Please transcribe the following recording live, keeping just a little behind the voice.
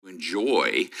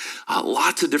enjoy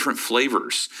lots of different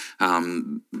flavors.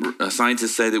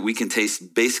 Scientists say that we can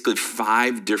taste basically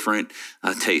 5 different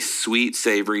tastes: sweet,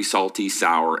 savory, salty,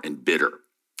 sour, and bitter.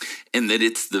 And that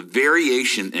it's the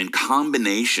variation and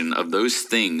combination of those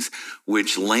things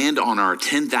which land on our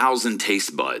 10,000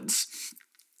 taste buds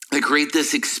that create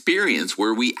this experience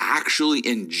where we actually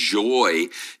enjoy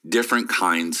different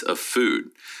kinds of food.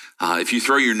 If you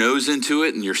throw your nose into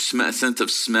it and your sense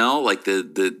of smell, like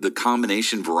the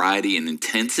combination, variety, and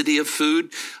intensity of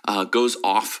food goes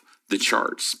off the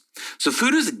charts. So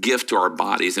food is a gift to our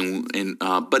bodies,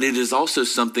 but it is also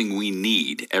something we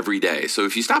need every day. So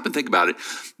if you stop and think about it,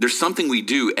 there's something we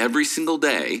do every single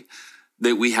day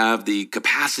that we have the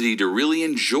capacity to really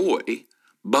enjoy,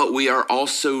 but we are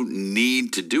also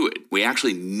need to do it. We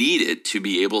actually need it to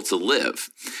be able to live.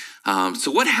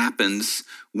 So what happens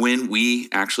when we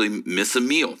actually miss a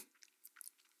meal?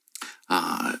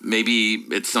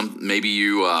 Maybe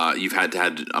you've had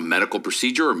a medical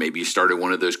procedure, or maybe you started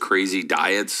one of those crazy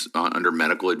diets under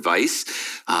medical advice,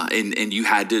 and you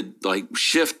had to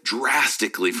shift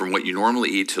drastically from what you normally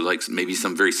eat to maybe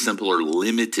some very simple or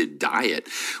limited diet.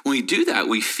 When we do that,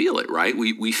 we feel it, right?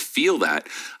 We feel that,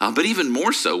 but even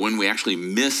more so when we actually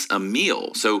miss a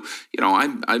meal. So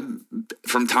I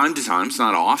from time to time, it's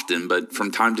not often, but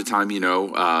from time to time,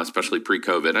 especially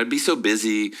pre-COVID, I'd be so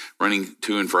busy running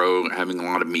to and fro, having a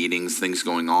lot of meetings, things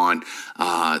going on,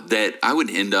 that I would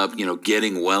end up,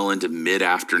 getting well into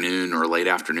mid-afternoon or late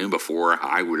afternoon before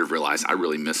I would have realized I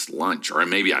really missed lunch. Or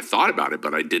maybe I thought about it,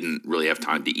 but I didn't really have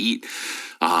time to eat.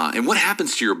 And what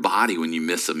happens to your body when you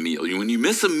miss a meal? When you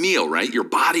miss a meal, right, your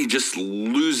body just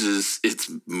loses its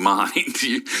mind.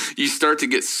 You start to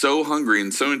get so hungry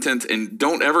and so intense, and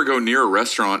don't ever go near a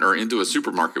restaurant or into a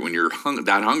supermarket when you're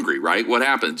that hungry, right? What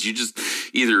happens? You just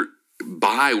either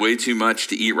buy way too much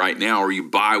to eat right now, or you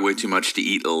buy way too much to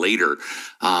eat later.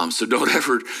 So don't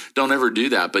ever do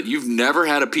that. But you've never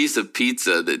had a piece of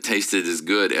pizza that tasted as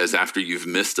good as after you've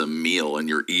missed a meal and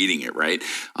you're eating it, right?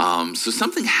 So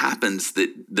something happens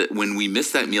that when we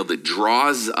miss that meal that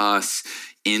draws us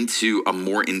into a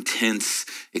more intense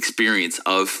experience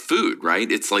of food,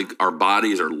 right? It's like our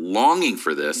bodies are longing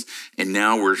for this, and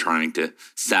now we're trying to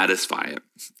satisfy it.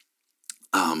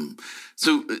 I'm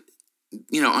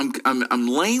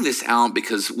laying this out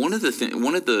because one of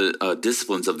the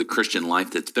disciplines of the Christian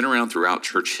life that's been around throughout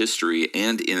church history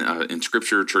and in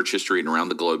Scripture, church history, and around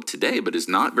the globe today, but is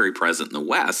not very present in the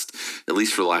West, at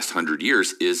least for the last 100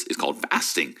 years, is called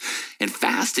fasting. And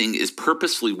fasting is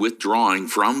purposefully withdrawing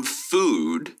from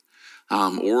food,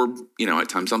 or at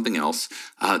times something else,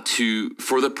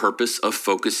 for the purpose of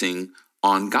focusing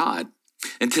on God.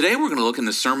 And today we're going to look in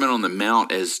the Sermon on the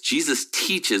Mount as Jesus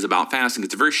teaches about fasting.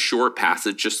 It's a very short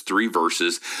passage, just 3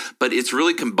 verses, but it's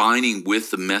really combining with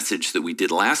the message that we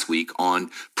did last week on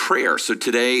prayer. So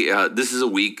today, this is a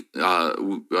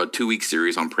 2-week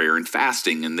series on prayer and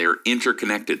fasting, and they're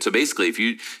interconnected. So basically, if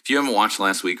you haven't watched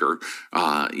last week, or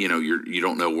you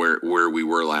don't know where we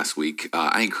were last week,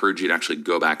 I encourage you to actually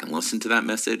go back and listen to that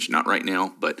message. Not right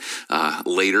now, but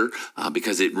later,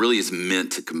 because it really is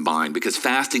meant to combine. Because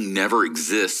fasting never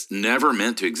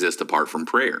meant to exist apart from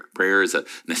prayer. Prayer is an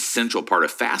essential part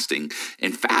of fasting,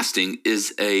 and fasting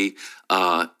is a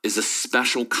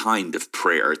special kind of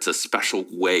prayer. It's a special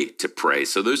way to pray.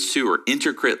 So those two are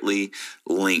intricately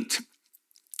linked.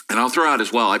 And I'll throw out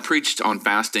as well, I preached on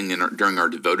fasting during our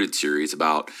Devoted series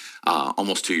about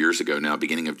almost 2 years ago now,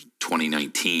 beginning of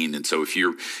 2019. And so if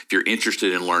you're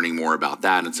interested in learning more about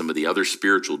that and some of the other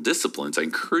spiritual disciplines, I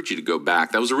encourage you to go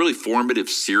back. That was a really formative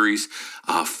series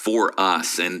for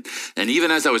us. And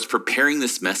even as I was preparing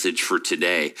this message for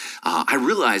today, I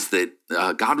realized that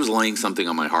God was laying something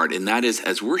on my heart, and that is,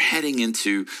 as we're heading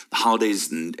into the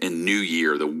holidays and New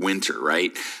Year, the winter,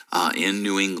 right, in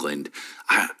New England,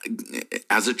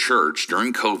 as a church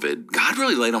during COVID, God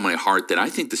really laid on my heart that I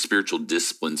think the spiritual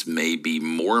disciplines may be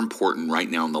more important right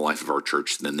now in the life of our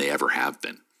church than they ever have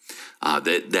been.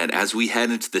 That as we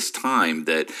head into this time,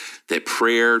 that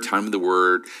prayer, time of the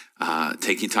Word,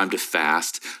 taking time to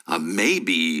fast, may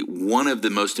be one of the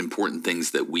most important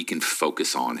things that we can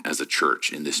focus on as a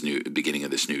church in this beginning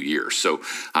of this new year. So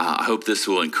I hope this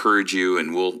will encourage you,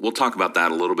 and we'll talk about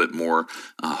that a little bit more,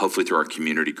 hopefully through our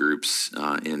community groups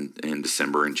in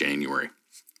December and January.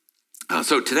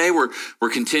 So today we're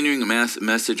continuing a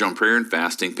message on prayer and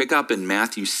fasting. Pick up in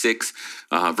Matthew 6,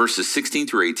 verses 16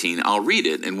 through 18. I'll read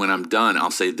it, and when I'm done, I'll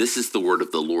say, "This is the word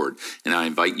of the Lord," and I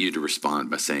invite you to respond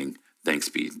by saying, "Thanks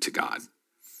be to God."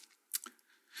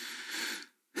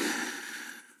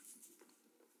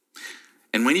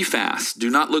 "And when you fast, do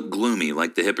not look gloomy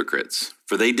like the hypocrites,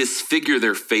 for they disfigure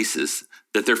their faces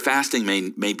that their fasting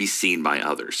may be seen by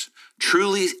others.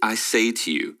 Truly, I say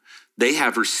to you, they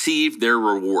have received their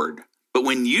reward. But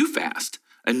when you fast,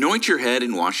 anoint your head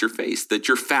and wash your face, that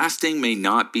your fasting may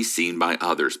not be seen by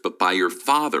others, but by your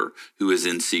Father who is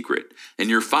in secret. And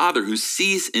your Father who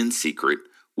sees in secret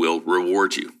will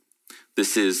reward you.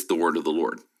 This is the word of the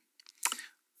Lord.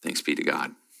 Thanks be to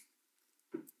God.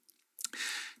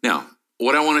 Now,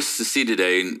 what I want us to see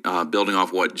today, building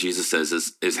off what Jesus says,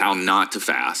 is how not to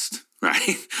fast,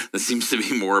 right? That seems to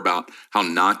be more about how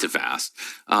not to fast.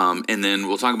 And then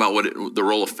we'll talk about what the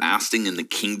role of fasting in the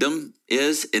kingdom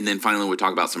is. And then finally, we'll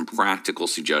talk about some practical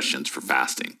suggestions for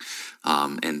fasting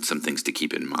and some things to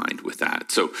keep in mind with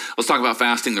that. So let's talk about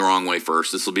fasting the wrong way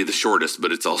first. This will be the shortest,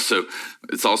 but it's also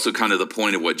kind of the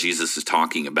point of what Jesus is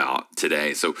talking about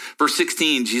today. So verse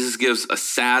 16, Jesus gives a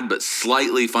sad but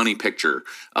slightly funny picture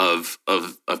of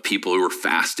people who are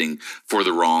fasting for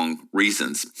the wrong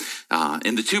reasons.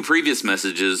 In the two previous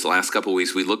messages, the last couple of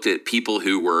weeks, we looked at people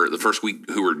who were, the first week,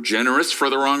 who were generous for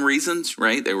the wrong reasons,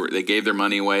 right? They gave their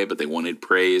money away, but they wanted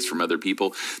praise from other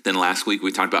people. Then last week,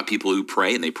 we talked about people who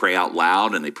pray, and they pray out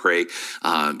loud, and they pray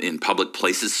in public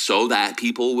places so that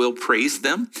people will praise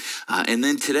them. And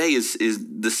then today is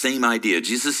the same idea.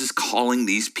 Jesus is calling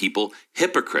these people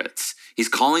hypocrites. He's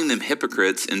calling them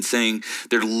hypocrites and saying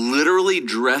they're literally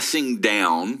dressing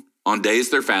down on days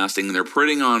they're fasting, and they're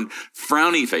putting on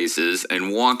frowny faces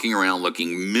and walking around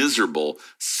looking miserable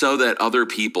so that other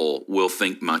people will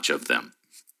think much of them.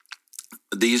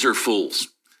 These are fools.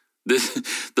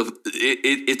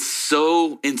 It's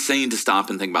so insane to stop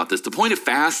and think about this. The point of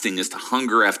fasting is to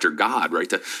hunger after God, right?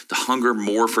 To hunger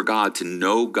more for God, to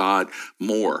know God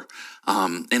more.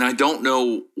 And I don't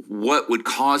know what would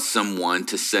cause someone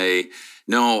to say,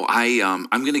 no, I'm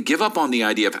going to give up on the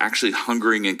idea of actually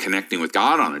hungering and connecting with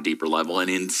God on a deeper level.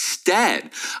 And instead,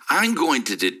 I'm going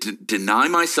to deny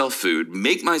myself food,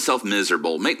 make myself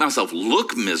miserable, make myself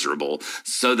look miserable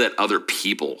so that other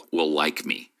people will like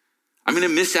me. I'm going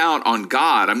to miss out on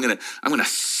God. I'm going to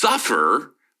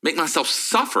suffer, make myself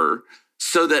suffer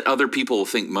so that other people will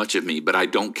think much of me, but I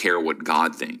don't care what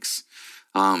God thinks.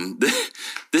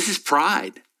 This is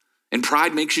pride, and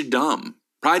pride makes you dumb.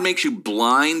 Pride makes you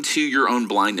blind to your own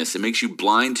blindness. It makes you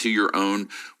blind to your own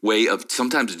way of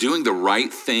sometimes doing the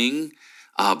right thing,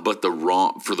 but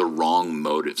for the wrong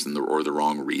motives or the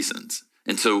wrong reasons.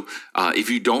 And so if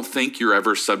you don't think you're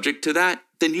ever subject to that,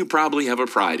 then you probably have a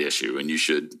pride issue, and you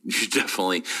should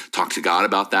definitely talk to God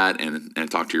about that and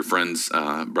talk to your friends,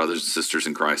 brothers and sisters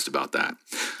in Christ about that.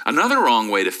 Another wrong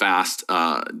way to fast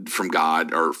from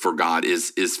God or for God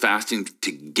is fasting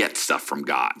to get stuff from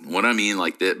God. What I mean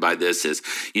by this is,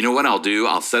 you know what I'll do?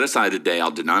 I'll set aside a day,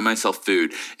 I'll deny myself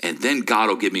food, and then God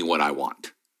will give me what I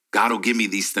want. God will give me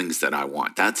these things that I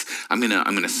want. I'm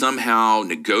gonna somehow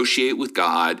negotiate with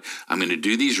God. I'm gonna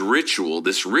do this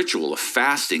ritual of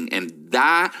fasting, and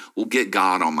that will get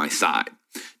God on my side.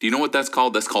 Do you know what that's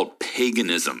called? That's called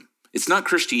paganism. It's not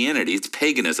Christianity, it's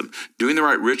paganism. Doing the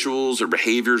right rituals or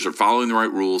behaviors or following the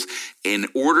right rules in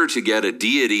order to get a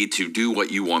deity to do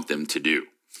what you want them to do.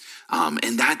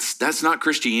 And that's not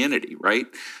Christianity, right?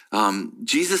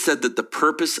 Jesus said that the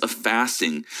purpose of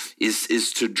fasting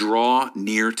is to draw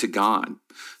near to God.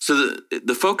 So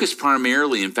the focus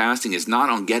primarily in fasting is not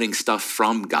on getting stuff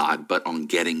from God, but on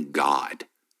getting God.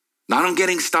 Not on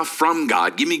getting stuff from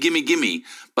God, gimme,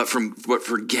 but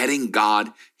for getting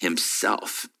God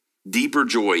himself. Deeper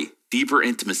joy, deeper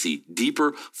intimacy,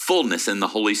 deeper fullness in the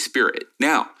Holy Spirit.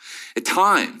 Now, at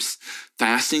times,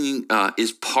 fasting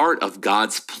is part of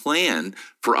God's plan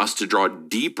for us to draw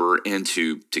deeper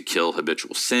into to kill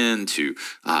habitual sin, to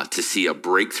see a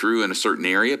breakthrough in a certain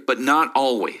area, but not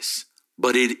always.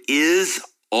 But it is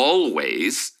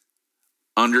always,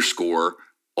 underscore,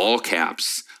 all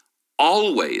caps,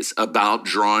 always about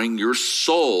drawing your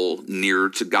soul nearer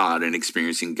to God and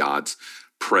experiencing God's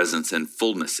presence and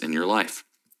fullness in your life.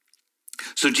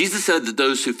 So Jesus said that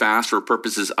those who fast for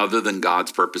purposes other than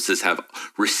God's purposes have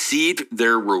received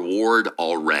their reward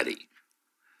already.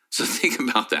 So think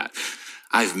about that.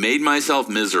 I've made myself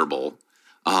miserable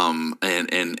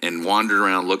and wandered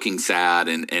around looking sad,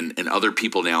 and other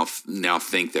people now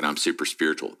think that I'm super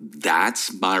spiritual.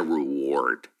 That's my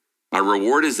reward. My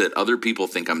reward is that other people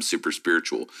think I'm super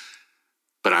spiritual,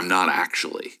 but I'm not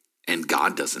actually, and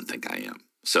God doesn't think I am.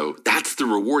 So that's the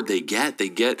reward they get. They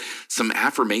get some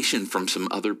affirmation from some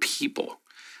other people.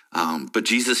 But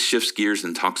Jesus shifts gears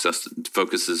and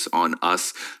focuses on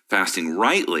us fasting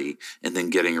rightly and then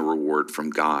getting a reward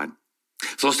from God.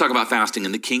 So let's talk about fasting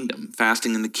in the kingdom.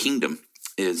 Fasting in the kingdom.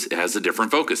 has a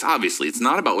different focus. Obviously, it's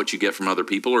not about what you get from other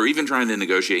people or even trying to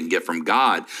negotiate and get from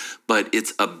God, but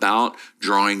it's about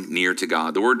drawing near to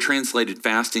God. The word translated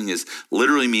fasting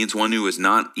literally means one who is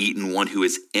not eaten, one who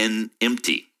is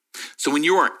empty. So when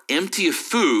you are empty of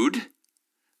food,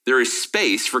 there is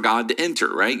space for God to enter,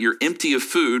 right? You're empty of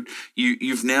food.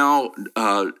 You've now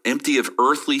empty of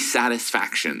earthly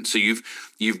satisfaction. So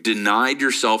you've denied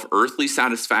yourself earthly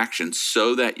satisfaction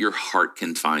so that your heart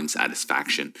can find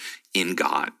satisfaction in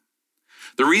God.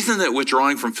 The reason that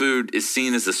withdrawing from food is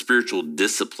seen as a spiritual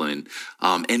discipline,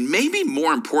 and maybe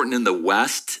more important in the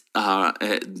West than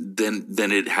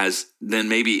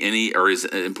maybe any, or as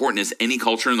important as any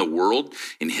culture in the world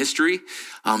in history,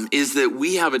 is that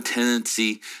we have a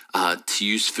tendency to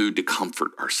use food to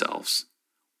comfort ourselves.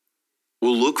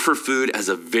 We'll look for food as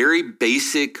a very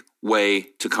basic way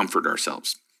to comfort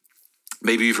ourselves.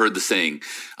 Maybe you've heard the saying,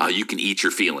 you can eat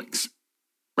your feelings,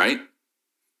 right?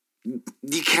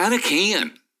 You kind of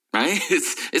can, right?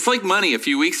 It's like money a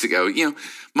few weeks ago.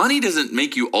 Money doesn't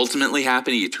make you ultimately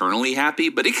happy, eternally happy,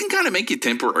 but it can kind of make you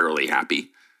temporarily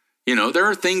happy. There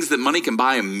are things that money can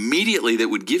buy immediately that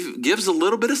would gives a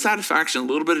little bit of satisfaction, a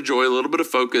little bit of joy, a little bit of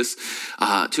focus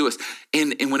to us.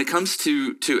 And when it comes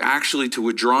to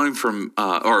withdrawing from,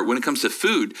 or when it comes to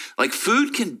food, like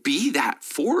food can be that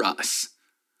for us.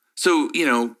 So,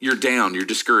 you're down, you're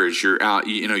discouraged, you're out,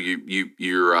 you've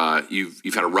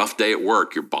had a rough day at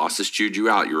work, your boss has chewed you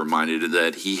out, you're reminded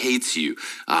that he hates you,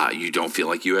 you don't feel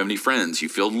like you have any friends, you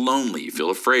feel lonely, you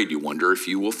feel afraid, you wonder if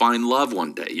you will find love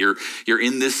one day. You're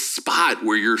in this spot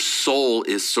where your soul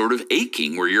is sort of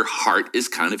aching, where your heart is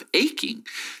kind of aching.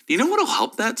 Do you know what'll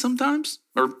help that sometimes,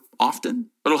 or often?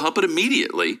 It'll help it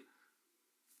immediately.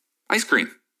 Ice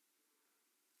cream.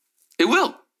 It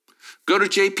will. Go to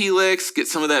JP Licks, get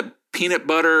some of that peanut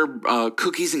butter,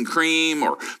 cookies and cream,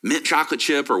 or mint chocolate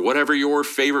chip, or whatever your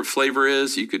favorite flavor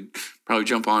is. You could probably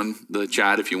jump on the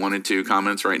chat if you wanted to,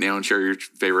 comments right now, and share your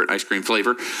favorite ice cream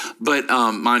flavor. But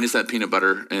mine is that peanut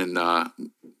butter and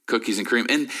cookies and cream.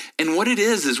 And what it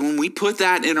is when we put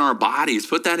that in our bodies,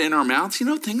 put that in our mouths,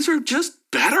 things are just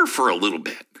better for a little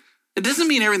bit. It doesn't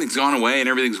mean everything's gone away and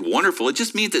everything's wonderful. It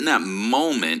just means that in that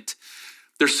moment,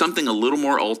 there's something a little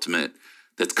more ultimate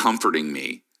that's comforting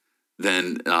me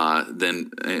than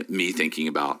me thinking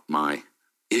about my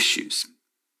issues.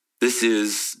 This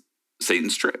is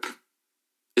Satan's trick.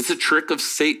 It's a trick of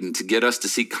Satan to get us to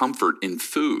seek comfort in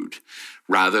food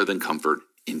rather than comfort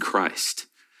in Christ.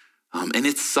 And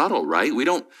it's subtle, right? We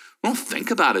don't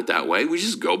think about it that way. We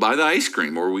just go buy the ice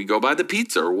cream, or we go buy the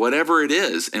pizza, or whatever it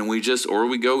is, and or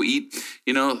we go eat,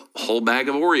 a whole bag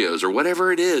of Oreos, or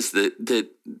whatever it is that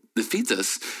feeds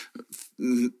us.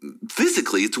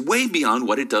 Physically, it's way beyond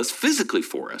what it does physically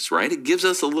for us, right? It gives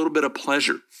us a little bit of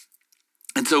pleasure.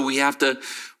 And so we have to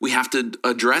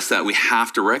address that. We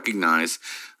have to recognize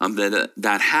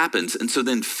that happens. And so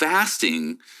then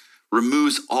fasting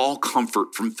removes all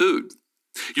comfort from food.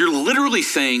 You're literally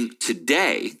saying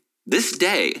today, this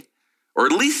day, or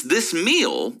at least this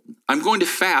meal, I'm going to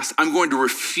fast. I'm going to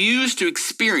refuse to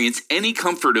experience any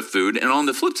comfort of food. And on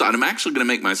the flip side, I'm actually going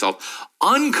to make myself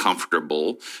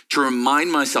uncomfortable to remind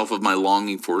myself of my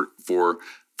longing for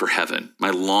heaven, my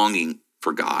longing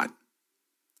for God.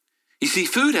 You see,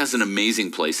 food has an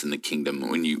amazing place in the kingdom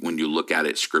when you look at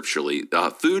it scripturally.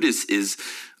 Food is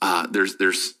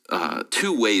there's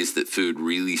two ways that food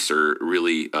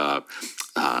really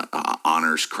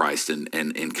honors Christ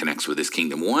and connects with His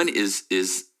kingdom. One is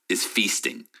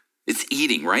feasting. It's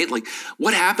eating, right? Like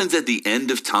what happens at the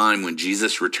end of time when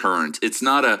Jesus returns? It's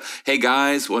not a, hey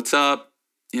guys, what's up?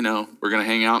 We're going to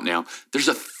hang out now. There's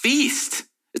a feast.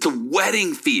 It's a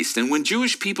wedding feast. And when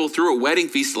Jewish people threw a wedding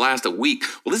feast to last a week,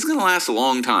 well, this is going to last a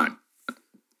long time.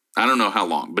 I don't know how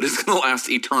long, but it's going to last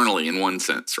eternally in one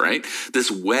sense, right?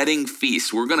 This wedding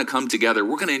feast, we're going to come together.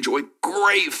 We're going to enjoy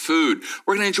great food.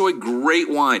 We're going to enjoy great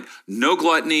wine. No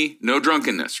gluttony, no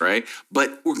drunkenness, right?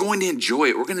 But we're going to enjoy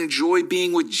it. We're going to enjoy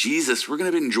being with Jesus. We're going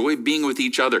to enjoy being with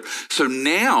each other. So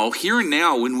now, here and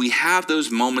now, when we have those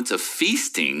moments of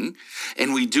feasting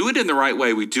and we do it in the right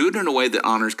way, we do it in a way that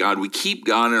honors God, we keep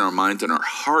God in our minds and our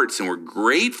hearts, and we're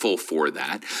grateful for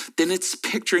that, then it's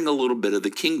picturing a little bit of the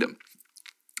kingdom.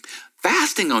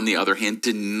 Fasting, on the other hand,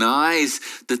 denies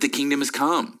that the kingdom has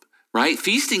come, right?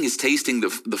 Feasting is tasting the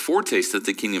foretaste that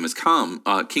the kingdom has come,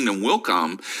 kingdom will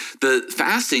come. The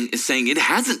fasting is saying it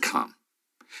hasn't come.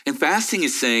 And fasting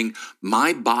is saying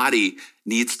my body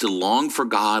needs to long for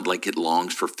God like it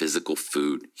longs for physical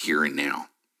food here and now.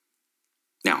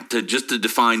 Now, to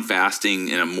define fasting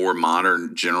in a more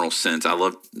modern, general sense,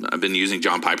 I've been using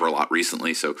John Piper a lot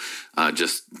recently, so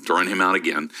just throwing him out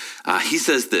again. He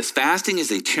says this: fasting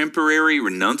is a temporary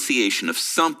renunciation of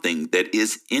something that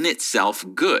is in itself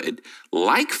good,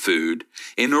 like food,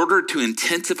 in order to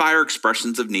intensify our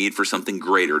expressions of need for something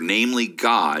greater, namely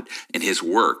God and his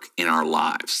work in our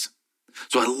lives.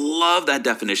 So I love that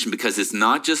definition because it's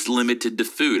not just limited to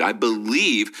food. I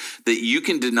believe that you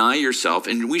can deny yourself,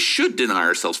 and we should deny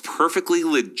ourselves, perfectly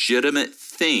legitimate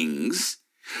things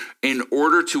in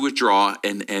order to withdraw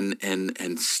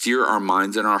and steer our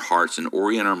minds and our hearts and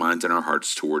orient our minds and our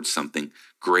hearts towards something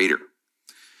greater.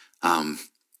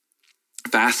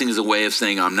 Fasting is a way of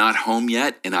saying, I'm not home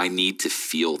yet, and I need to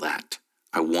feel that.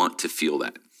 I want to feel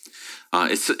that.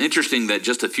 It's interesting that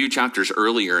just a few chapters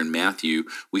earlier in Matthew,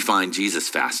 we find Jesus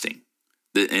fasting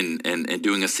and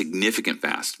doing a significant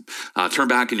fast. Turn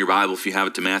back in your Bible, if you have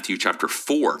it, to Matthew chapter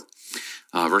 4,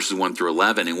 verses 1 through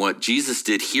 11. And what Jesus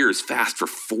did here is fast for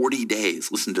 40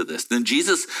 days. Listen to this. Then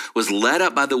Jesus was led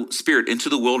up by the Spirit into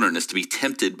the wilderness to be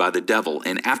tempted by the devil.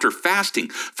 And after fasting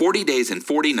 40 days and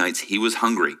 40 nights, he was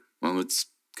hungry. Well, it's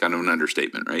kind of an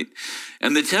understatement, right?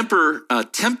 And the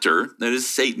tempter, that is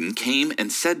Satan, came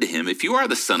and said to him, if you are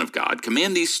the Son of God,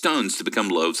 command these stones to become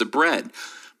loaves of bread.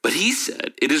 But he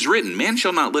said, it is written, man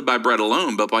shall not live by bread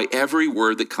alone, but by every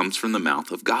word that comes from the mouth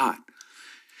of God.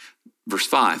 Verse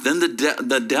 5, then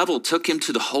the devil took him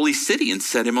to the holy city and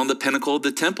set him on the pinnacle of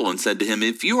the temple and said to him,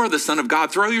 if you are the Son of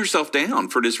God, throw yourself down,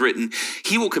 for it is written,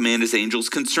 he will command his angels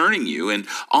concerning you, and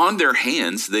on their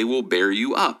hands they will bear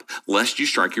you up, lest you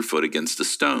strike your foot against a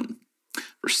stone.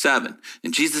 Verse 7,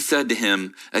 and Jesus said to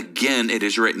him, again it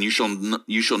is written, you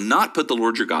shall not put the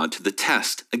Lord your God to the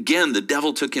test. Again the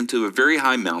devil took him to a very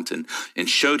high mountain and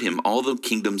showed him all the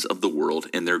kingdoms of the world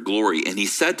and their glory. And he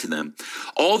said to them,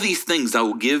 all these things I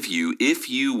will give you if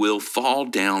you will fall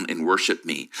down and worship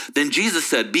me. Then Jesus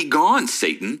said, begone,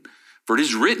 Satan, for it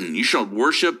is written, you shall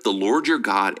worship the Lord your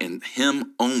God, and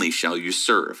him only shall you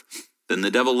serve. Then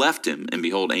the devil left him, and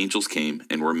behold, angels came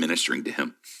and were ministering to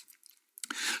him.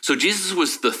 So Jesus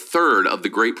was the third of the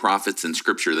great prophets in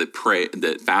Scripture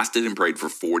that fasted and prayed for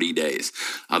 40 days.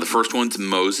 The first one's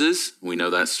Moses. We know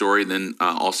that story. Then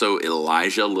also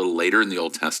Elijah a little later in the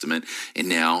Old Testament, and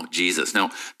now Jesus. Now,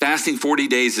 fasting 40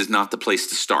 days is not the place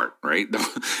to start, right?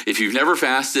 If you've never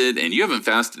fasted, and you haven't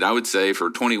fasted, I would say,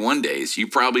 for 21 days, you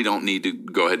probably don't need to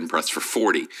go ahead and press for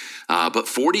 40. But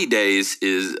 40 days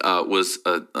was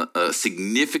a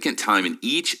significant time in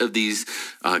each of these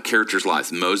characters'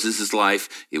 lives. Moses' life,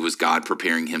 it was God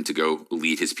preparing him to go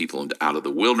lead his people out of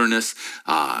the wilderness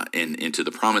and into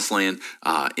the promised land.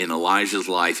 In Elijah's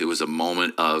life, it was a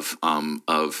moment of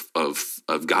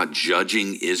God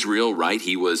judging Israel. Right?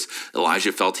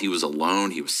 Elijah felt he was alone.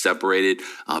 He was separated,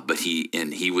 but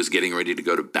he was getting ready to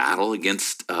go to battle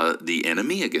against the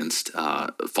enemy, against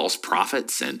false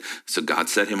prophets, and so God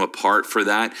set him apart for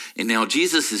that. And now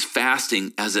Jesus is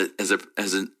fasting as a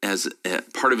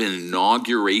part of an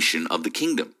inauguration of the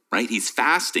kingdom. Right? He's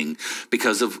fasting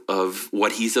because of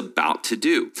what he's about to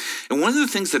do. And one of the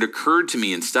things that occurred to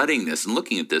me in studying this and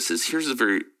looking at this is, here's a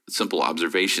very simple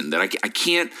observation that I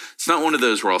can't, it's not one of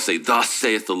those where I'll say, thus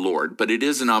saith the Lord, but it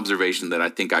is an observation that I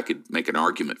think I could make an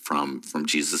argument from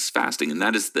Jesus' fasting. And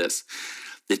that is this: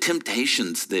 the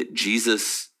temptations that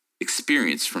Jesus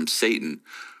experienced from Satan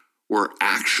were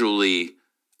actually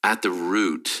at the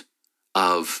root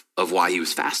of why he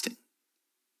was fasting.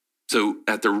 So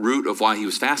at the root of why he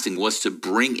was fasting was to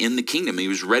bring in the kingdom. He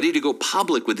was ready to go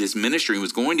public with his ministry. He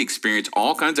was going to experience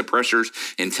all kinds of pressures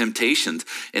and temptations.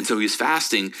 And so he was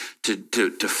fasting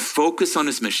to focus on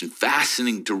his mission,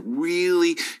 fasting to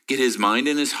really get his mind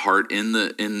and his heart in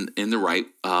the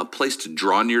right place, to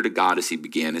draw near to God as he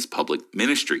began his public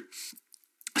ministry.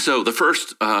 So the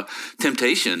first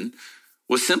temptation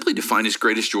was simply to find his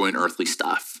greatest joy in earthly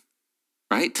stuff.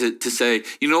 Right? To say,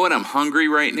 you know what, I'm hungry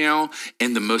right now,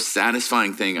 and the most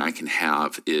satisfying thing I can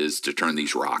have is to turn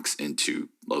these rocks into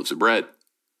loaves of bread.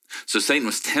 So Satan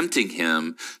was tempting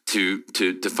him to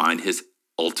find his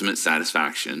ultimate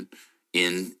satisfaction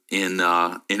in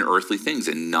earthly things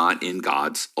and not in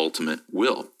God's ultimate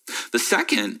will. The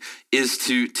second is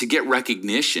to get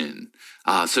recognition.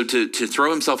 So to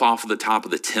throw himself off of the top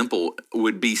of the temple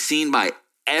would be seen by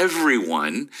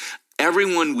everyone.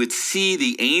 Everyone would see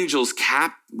the angels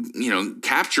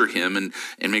capture him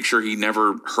and make sure he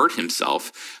never hurt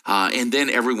himself. And then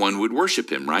everyone would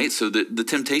worship him, right? So the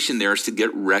temptation there is to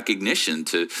get recognition,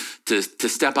 to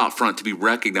step out front, to be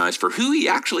recognized for who he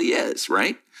actually is,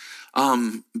 right?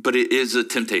 but it is a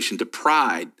temptation to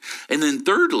pride. And then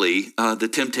thirdly, the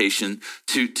temptation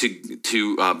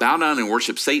to bow down and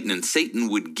worship Satan, and Satan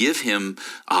would give him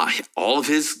all of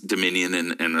his dominion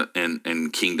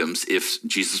and kingdoms if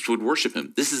Jesus would worship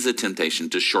him. This is a temptation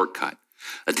to shortcut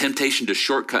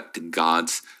to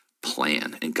God's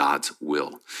plan and God's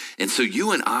will. And so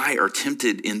you and I are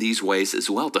tempted in these ways as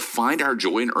well to find our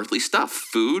joy in earthly stuff,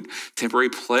 food, temporary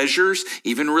pleasures,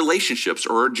 even relationships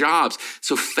or jobs.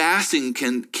 So fasting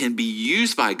can be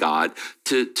used by God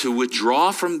to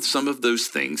withdraw from some of those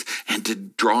things and to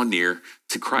draw near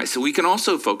to Christ. So we can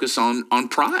also focus on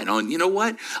pride, on, you know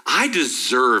what? I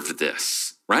deserve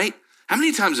this, right? How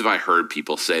many times have I heard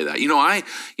people say that?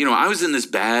 I was in this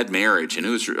bad marriage, and it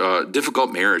was a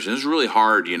difficult marriage, and it was really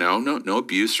hard. No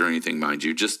abuse or anything, mind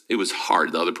you. Just it was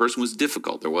hard. The other person was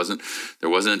difficult. There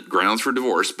wasn't grounds for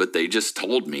divorce, but they just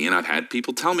told me, and I've had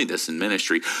people tell me this in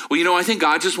ministry. Well, I think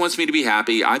God just wants me to be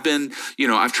happy. I've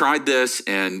tried this,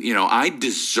 and I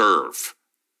deserve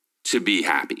to be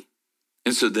happy,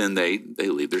 and so then they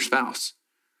leave their spouse.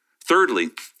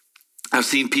 Thirdly, I've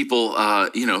seen people,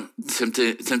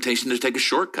 temptation to take a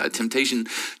shortcut, temptation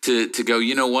to go,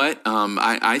 you know what?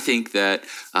 I think that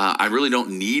I really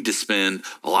don't need to spend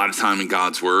a lot of time in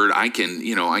God's word. I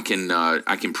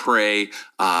can pray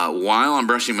while I'm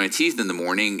brushing my teeth in the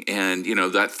morning, and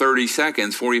that 30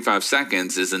 seconds, 45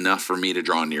 seconds is enough for me to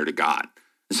draw near to God.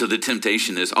 And so the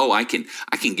temptation is, I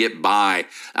can get by,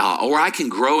 or I can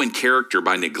grow in character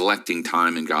by neglecting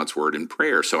time in God's word and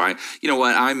prayer. So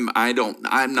I'm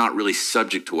not really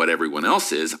subject to what everyone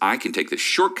else is. I can take the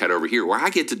shortcut over here where I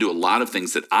get to do a lot of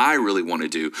things that I really want to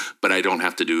do, but I don't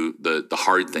have to do the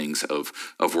hard things of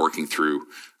working through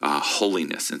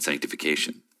holiness and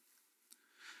sanctification.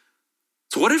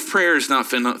 So what if prayer is not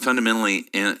fundamentally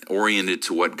oriented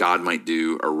to what God might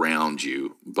do around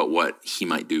you, but what he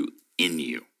might do in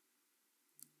you?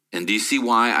 And do you see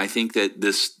why I think that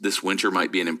this winter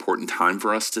might be an important time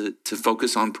for us to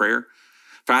focus on prayer?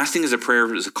 Fasting is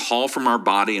a call from our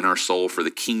body and our soul for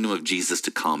the kingdom of Jesus to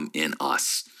come in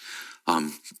us.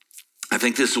 I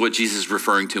think this is what Jesus is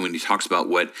referring to when he talks about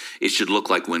what it should look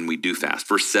like when we do fast.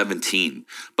 Verse 17,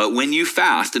 but when you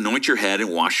fast, anoint your head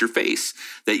and wash your face,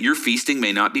 that your fasting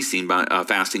may not be seen by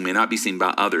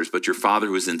others, but your Father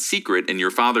who is in secret, and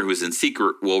your Father who is in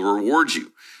secret will reward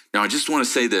you. Now, I just want to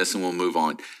say this and we'll move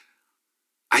on.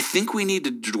 I think we need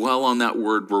to dwell on that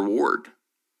word reward.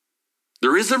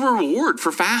 There is a reward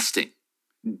for fasting.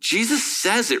 Jesus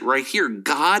says it right here.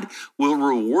 God will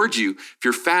reward you if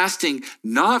you're fasting,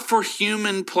 not for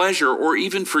human pleasure or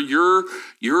even for your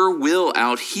will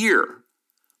out here,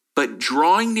 but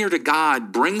drawing near to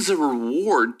God brings a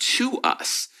reward to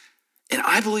us. And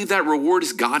I believe that reward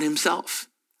is God himself.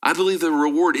 I believe the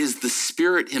reward is the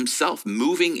Spirit himself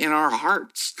moving in our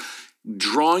hearts,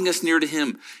 drawing us near to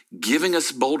him, giving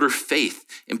us bolder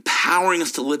faith, empowering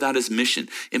us to live out his mission,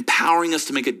 empowering us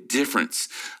to make a difference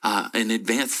and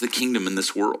advance the kingdom in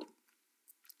this world.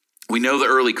 We know the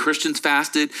early Christians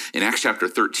fasted. In Acts chapter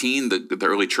 13, the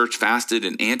early church fasted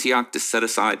in Antioch to set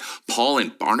aside Paul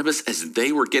and Barnabas as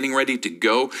they were getting ready to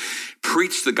go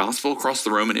preach the gospel across the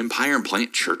Roman Empire and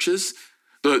plant churches.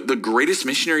 The greatest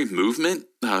missionary movement,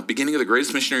 beginning of the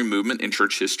greatest missionary movement in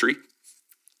church history,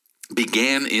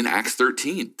 began in Acts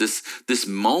 13. This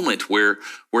moment where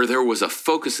there was a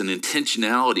focus and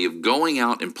intentionality of going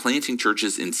out and planting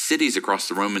churches in cities across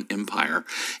the Roman Empire,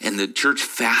 and the church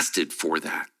fasted for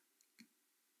that.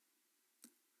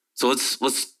 So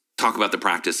let's talk about the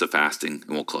practice of fasting,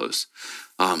 and we'll close.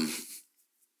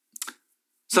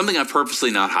 Something I've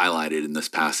purposely not highlighted in this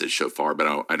passage so far,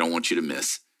 but I don't want you to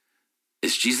miss,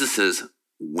 is Jesus says,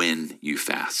 when you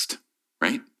fast,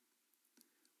 right?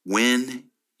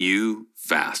 When you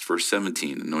fast. Verse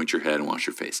 17, anoint your head and wash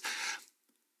your face.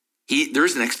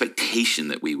 There's an expectation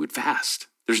that we would fast.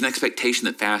 There's an expectation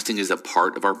that fasting is a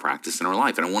part of our practice in our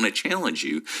life. And I want to challenge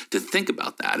you to think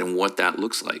about that and what that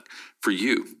looks like for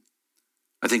you.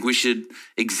 I think we should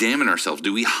examine ourselves.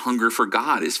 Do we hunger for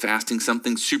God? Is fasting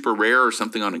something super rare or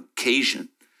something on occasion?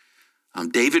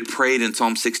 David prayed in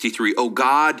Psalm 63, "Oh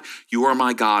God, you are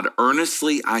my God.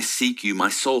 Earnestly I seek you. My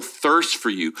soul thirsts for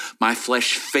you. My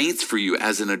flesh faints for you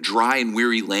as in a dry and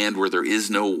weary land where there is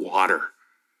no water."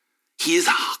 He is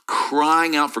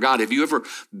crying out for God. Have you ever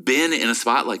been in a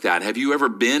spot like that? Have you ever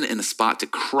been in a spot to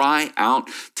cry out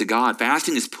to God?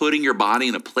 Fasting is putting your body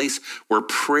in a place where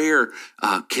prayer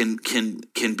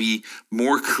can be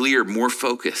more clear, more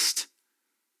focused.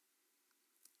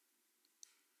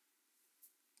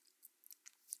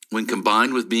 When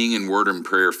combined with being in word and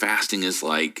prayer, fasting is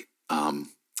like,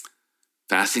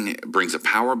 fasting brings a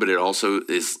power, but it also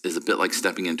is a bit like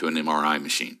stepping into an MRI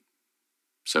machine.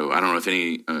 So I don't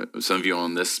know if some of you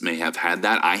on this may have had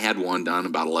that. I had one done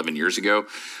about 11 years ago.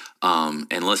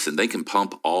 And listen, they can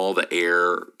pump all the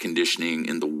air conditioning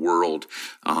in the world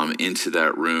into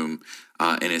that room.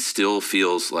 And it still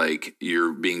feels like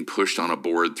you're being pushed on a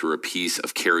board through a piece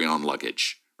of carry-on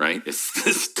luggage, right? It's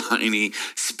this tiny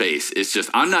space. It's just,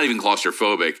 I'm not even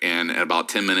claustrophobic. And at about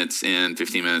 10 minutes in,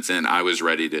 15 minutes in, I was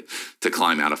ready to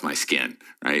climb out of my skin,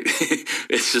 right?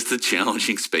 It's just a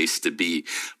challenging space to be.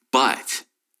 But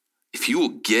if you will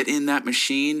get in that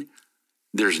machine,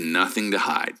 there's nothing to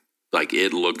hide. Like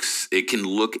it can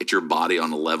look at your body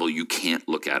on a level you can't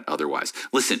look at otherwise.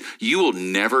 Listen, you will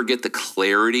never get the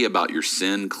clarity about your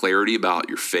sin, clarity about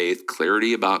your faith,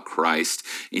 clarity about Christ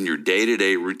in your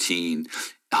day-to-day routine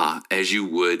as you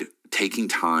would taking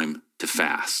time to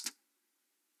fast.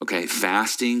 Okay,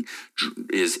 fasting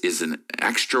is an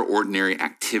extraordinary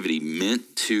activity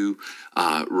meant to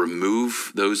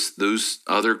remove those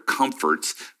other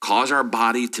comforts, cause our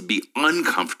body to be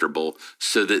uncomfortable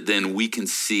so that then we can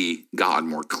see God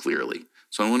more clearly.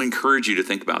 So I want to encourage you to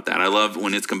think about that. I love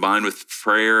when it's combined with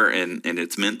prayer and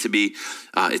it's meant to be,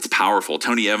 it's powerful.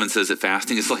 Tony Evans says that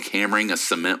fasting is like hammering a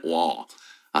cement wall.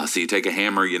 So you take a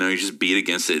hammer, you just beat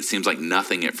against it. It seems like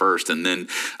nothing at first. And then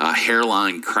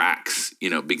hairline cracks,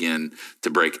 begin to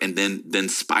break. And then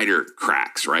spider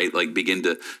cracks, right? Like begin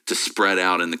to spread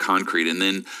out in the concrete. And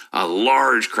then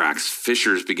large cracks,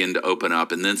 fissures begin to open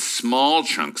up. And then small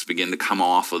chunks begin to come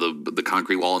off of the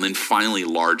concrete wall. And then finally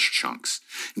large chunks.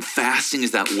 And fasting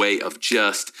is that way of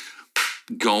just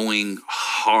going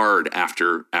hard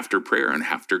after prayer and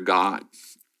after God.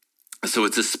 So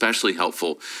it's especially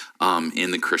helpful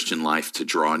in the Christian life to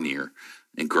draw near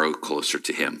and grow closer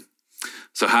to Him.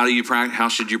 So how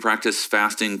should you practice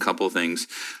fasting? A couple of things.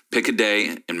 Pick a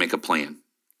day and make a plan.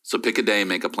 So pick a day and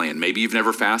make a plan. Maybe you've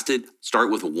never fasted.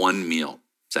 Start with one meal.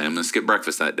 Say, I'm going to skip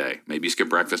breakfast that day. Maybe you skip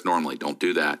breakfast normally. Don't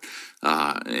do that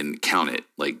and count it.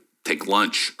 Like take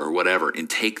lunch or whatever and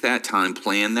take that time,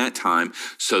 plan that time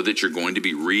so that you're going to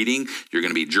be reading, you're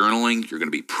going to be journaling, you're going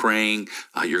to be praying,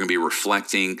 you're going to be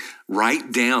reflecting.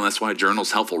 Write down, that's why a journal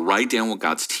is helpful. Write down what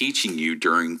God's teaching you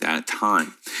during that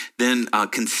time. Then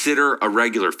consider a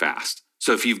regular fast.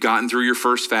 So if you've gotten through your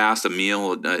first fast, a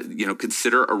meal,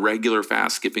 consider a regular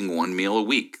fast, skipping one meal a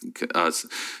week,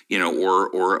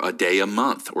 or a day a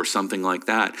month or something like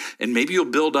that. And maybe you'll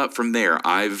build up from there.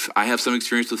 I have some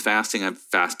experience with fasting. I've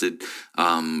fasted,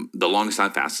 the longest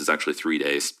I've fasted is actually 3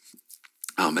 days.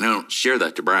 And I don't share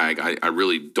that to brag. I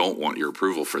really don't want your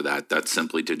approval for that. That's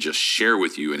simply to just share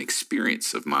with you an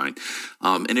experience of mine.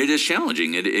 And it is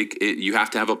challenging. You have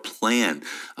to have a plan,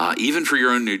 even for your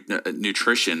own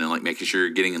nutrition and like making sure you're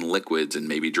getting in liquids and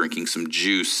maybe drinking some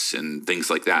juice and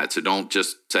things like that. So don't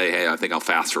just say, hey, I think I'll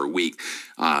fast for a week.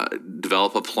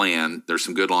 Develop a plan. There's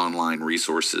some good online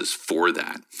resources for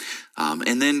that.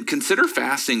 And then consider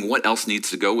fasting. What else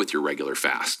needs to go with your regular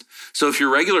fast? So if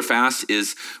your regular fast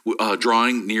is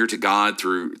drawing near to God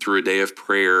through a day of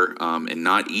prayer and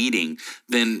not eating,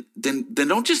 then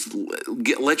don't just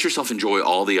let yourself enjoy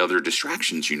all the other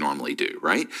distractions you normally do,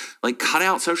 right? Like cut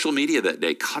out social media that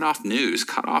day, cut off news,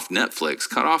 cut off Netflix,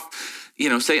 cut off,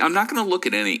 say, I'm not going to look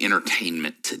at any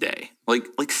entertainment today.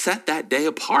 Like set that day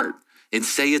apart and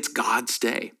say it's God's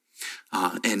day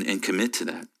and commit to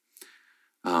that.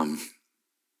 All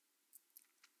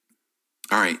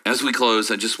right, as we close,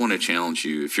 I just want to challenge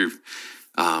you. If you're,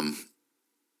 are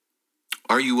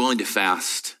you willing to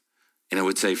fast? And I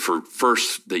would say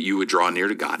first that you would draw near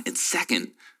to God, and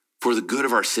second, for the good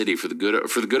of our city, for the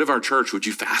good of our church, would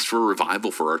you fast for a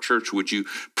revival for our church? Would you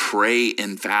pray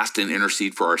and fast and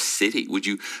intercede for our city? Would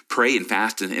you pray and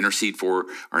fast and intercede for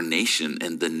our nation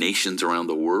and the nations around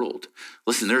the world?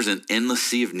 Listen, there's an endless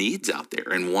sea of needs out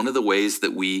there. And one of the ways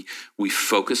that we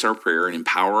focus our prayer and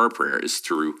empower our prayer is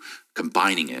through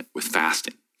combining it with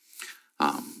fasting.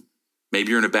 Maybe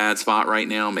you're in a bad spot right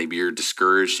now. Maybe you're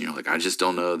discouraged. I just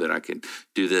don't know that I can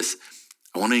do this.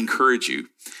 I want to encourage you.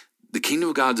 The kingdom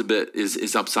of God's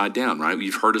is upside down, right?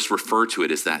 You've heard us refer to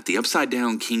it as that. The upside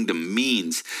down kingdom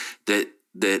means that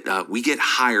we get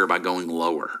higher by going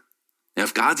lower. Now,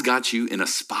 if God's got you in a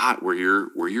spot where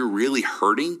you're really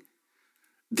hurting,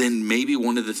 then maybe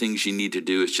one of the things you need to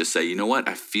do is just say, you know what?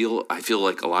 I feel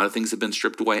like a lot of things have been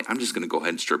stripped away. I'm just going to go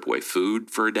ahead and strip away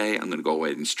food for a day. I'm going to go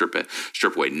ahead and strip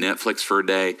away Netflix for a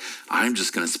day. I'm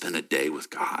just going to spend a day with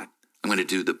God. I'm going to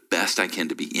do the best I can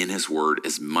to be in His Word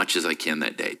as much as I can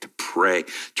that day, to pray,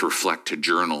 to reflect, to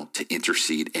journal, to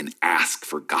intercede, and ask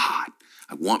for God.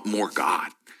 I want more God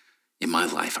in my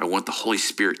life. I want the Holy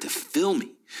Spirit to fill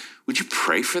me. Would you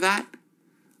pray for that?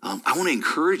 I want to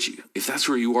encourage you, if that's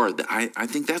where you are, I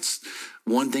think that's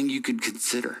one thing you could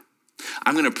consider.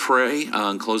 I'm going to pray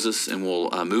and close this, and we'll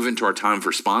move into our time of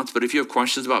response. But if you have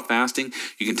questions about fasting,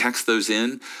 you can text those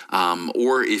in.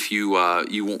 Or if you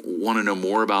want to know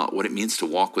more about what it means to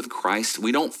walk with Christ,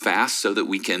 we don't fast so that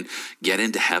we can get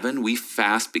into heaven. We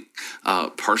fast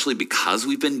partially because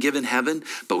we've been given heaven,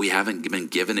 but we haven't been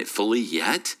given it fully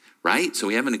yet, right? So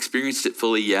we haven't experienced it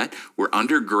fully yet. We're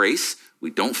under grace. We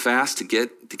don't fast to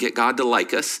get God to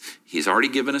like us. He's already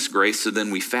given us grace, so then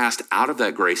we fast out of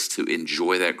that grace to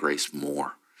enjoy that grace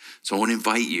more. So I want to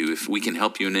invite you, if we can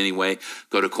help you in any way,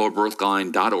 go to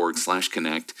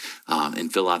corebrookline.org/connect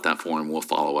and fill out that form. We'll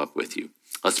follow up with you.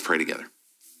 Let's pray together.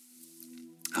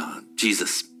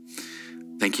 Jesus,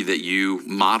 thank you that you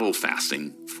modeled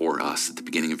fasting for us at the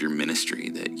beginning of your ministry,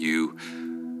 that you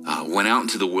went out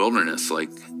into the wilderness,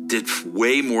 did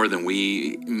way more than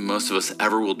most of us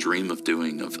ever will dream of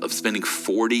doing, of spending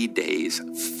 40 days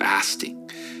fasting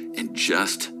and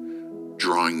just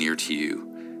drawing near to you.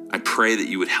 I pray that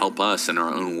you would help us in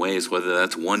our own ways, whether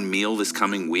that's one meal this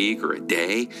coming week or a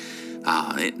day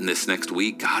in this next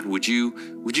week. God, would you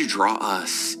draw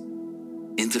us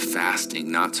into fasting,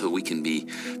 not so we can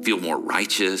feel more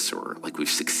righteous or like we've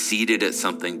succeeded at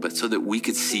something, but so that we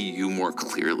could see you more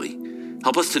clearly.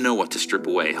 Help us to know what to strip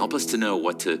away. Help us to know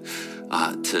what to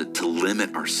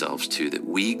limit ourselves to, that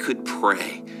we could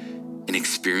pray and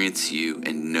experience you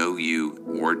and know you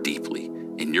more deeply.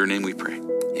 In your name we pray.